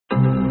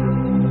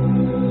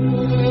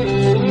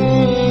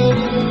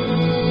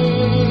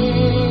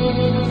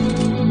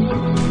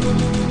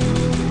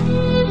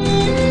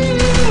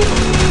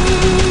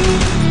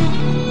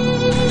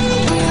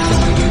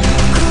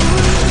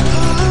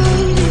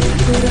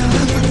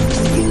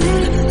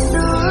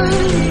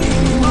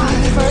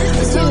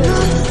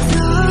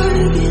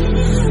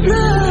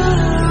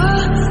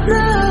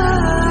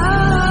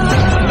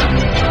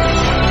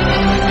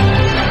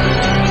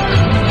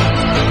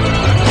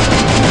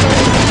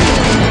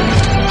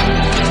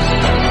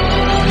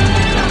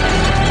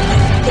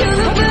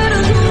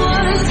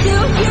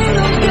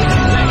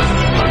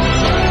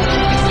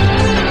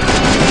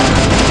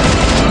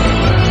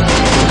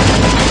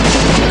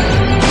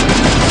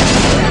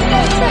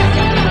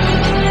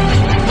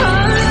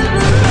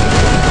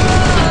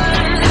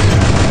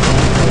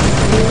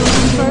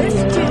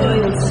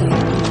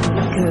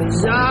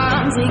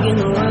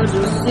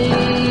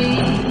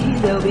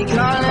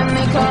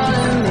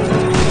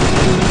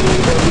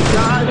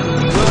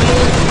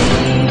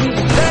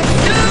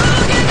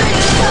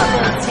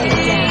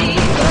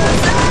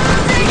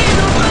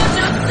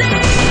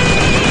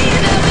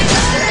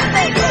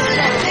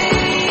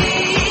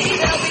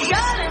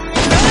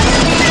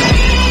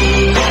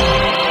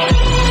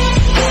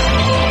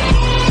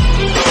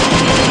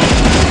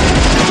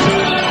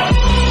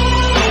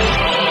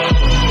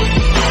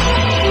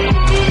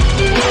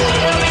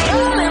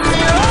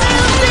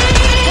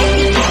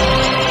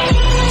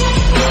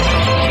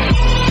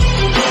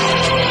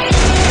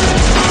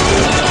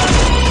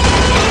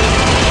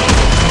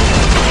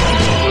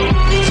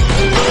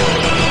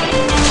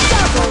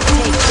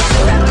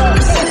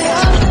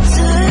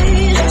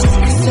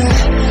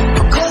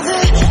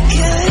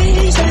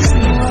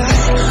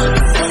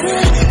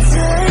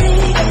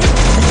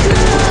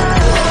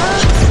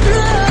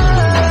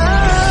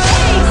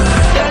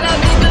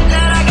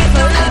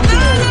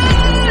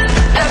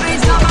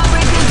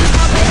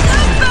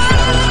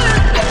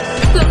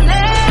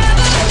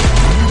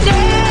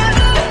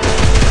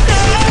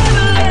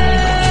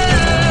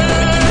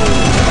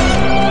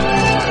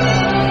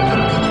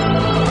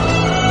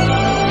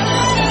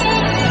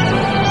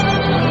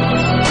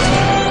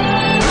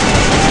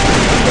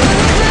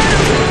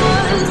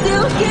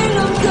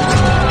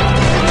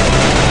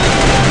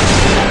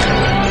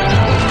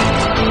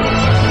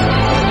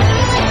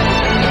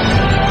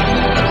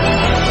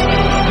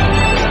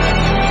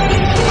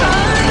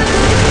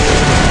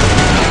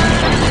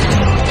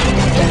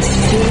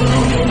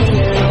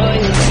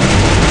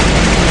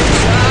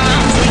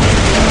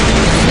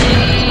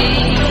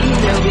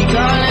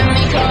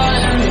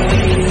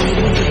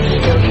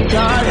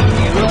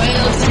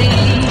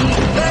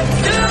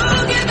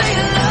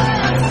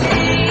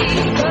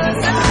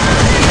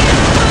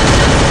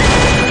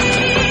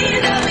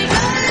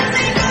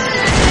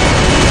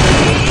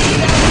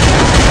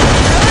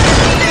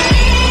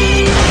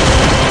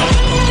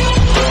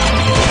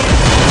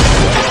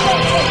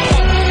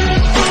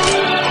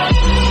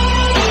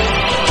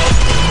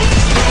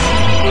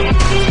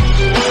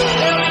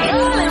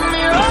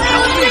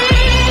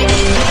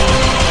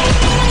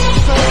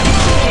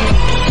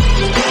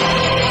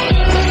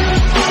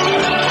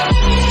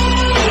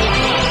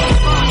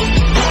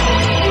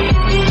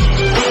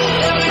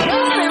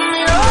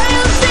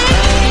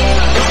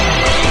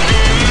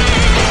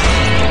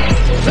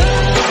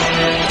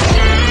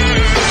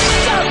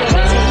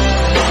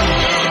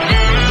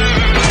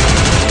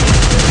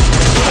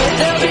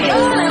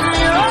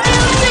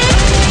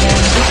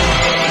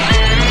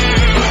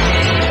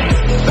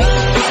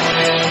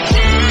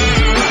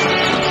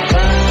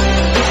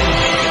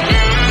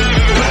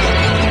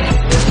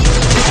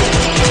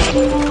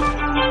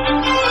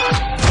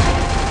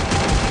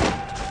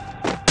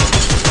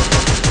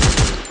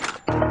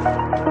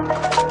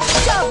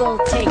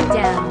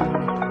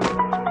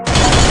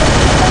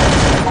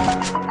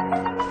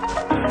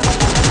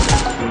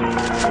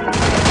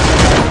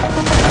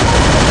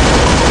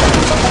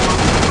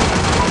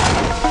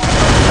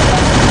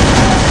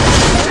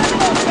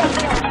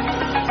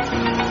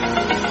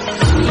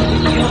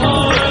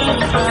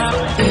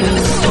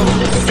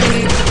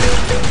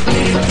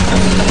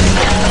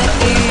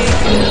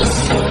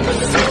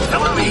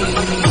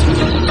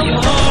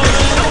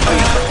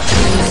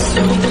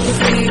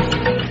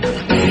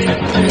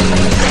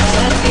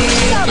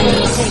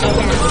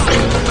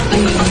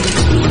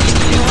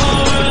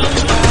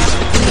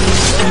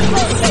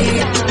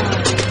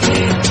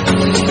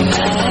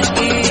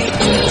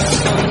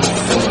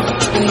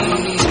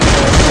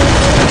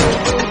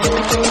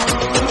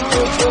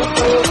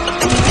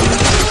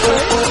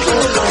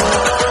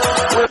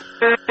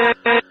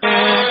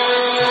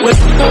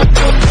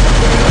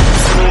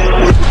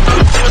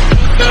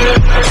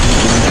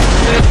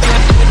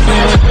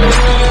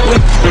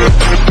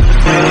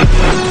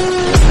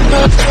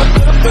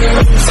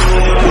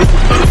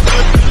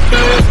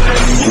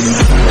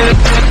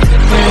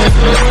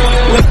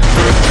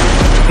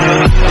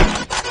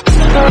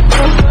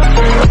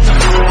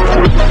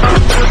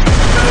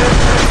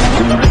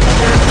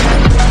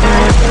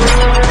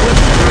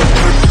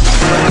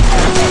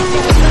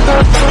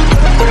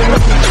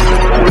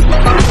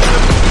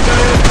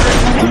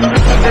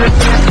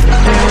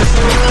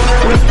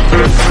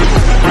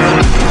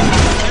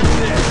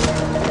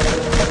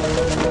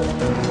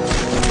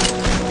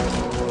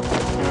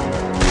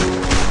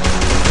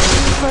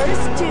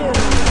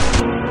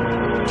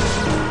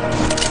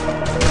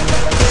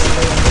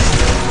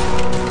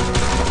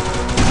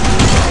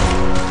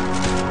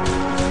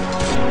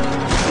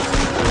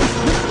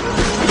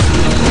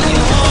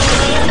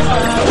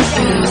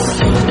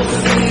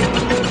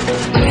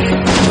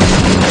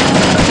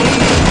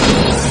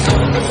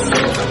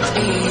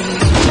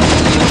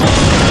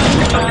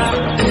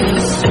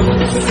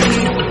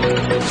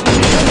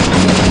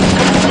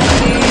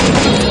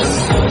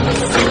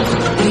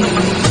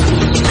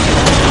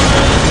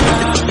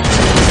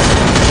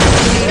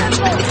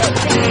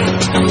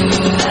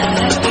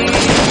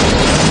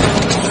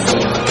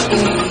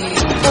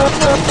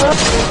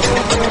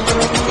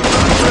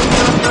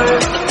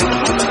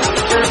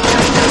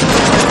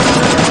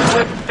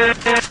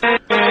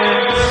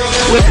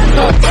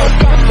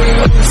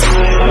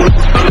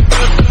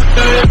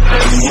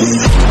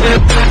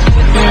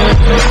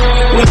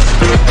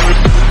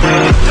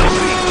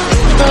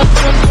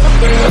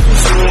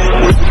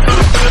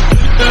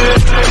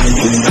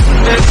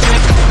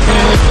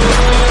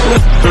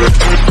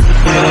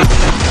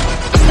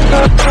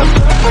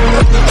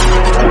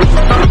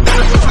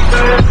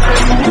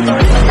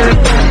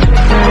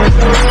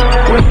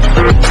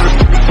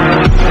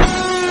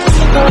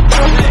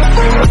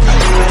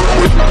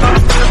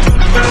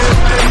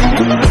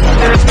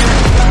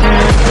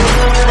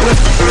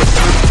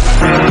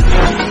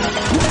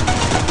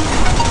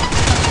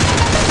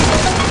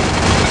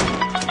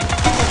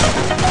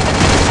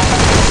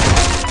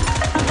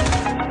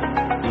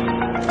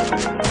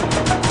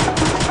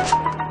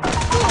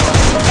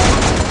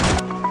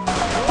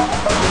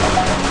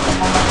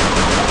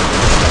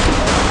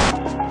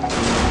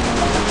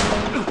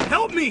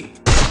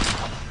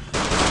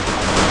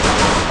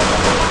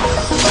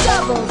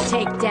Double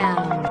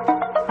takedown.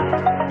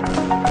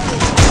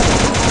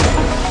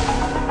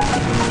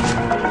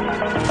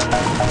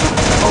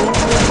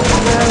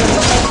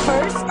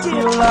 First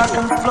feel like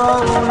I'm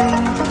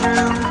floating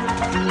through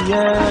the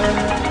air.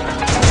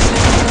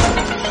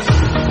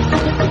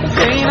 The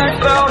pain I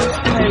felt is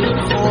paid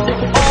for,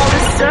 all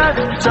is said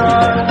and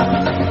done.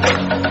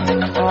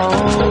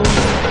 Oh,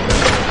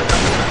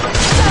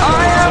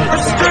 I am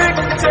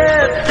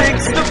restricted,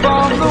 fixed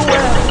upon the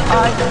web.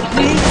 I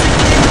need to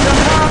keep the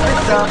habit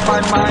that my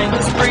mind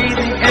is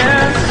breathing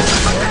in.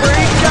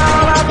 Break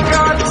out, I've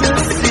got to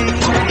see.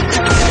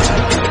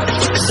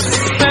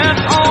 Spent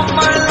all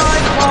my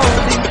life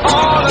holding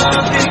all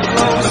of it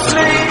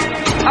closely.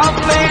 I've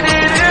made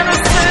it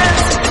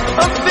innocent,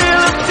 a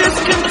feel of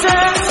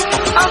discontent.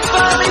 I'm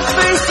finally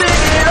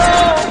facing it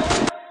all.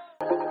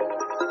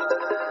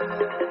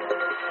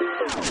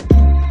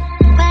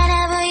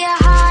 Whenever your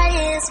heart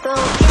is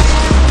broken,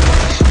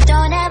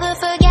 don't ever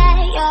forget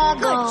you're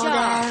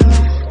golden.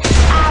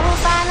 I will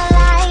find the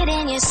light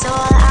in your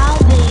soul,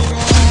 I'll be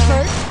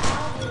there.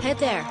 head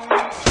there.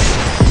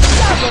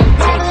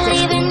 I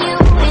believe in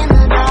you.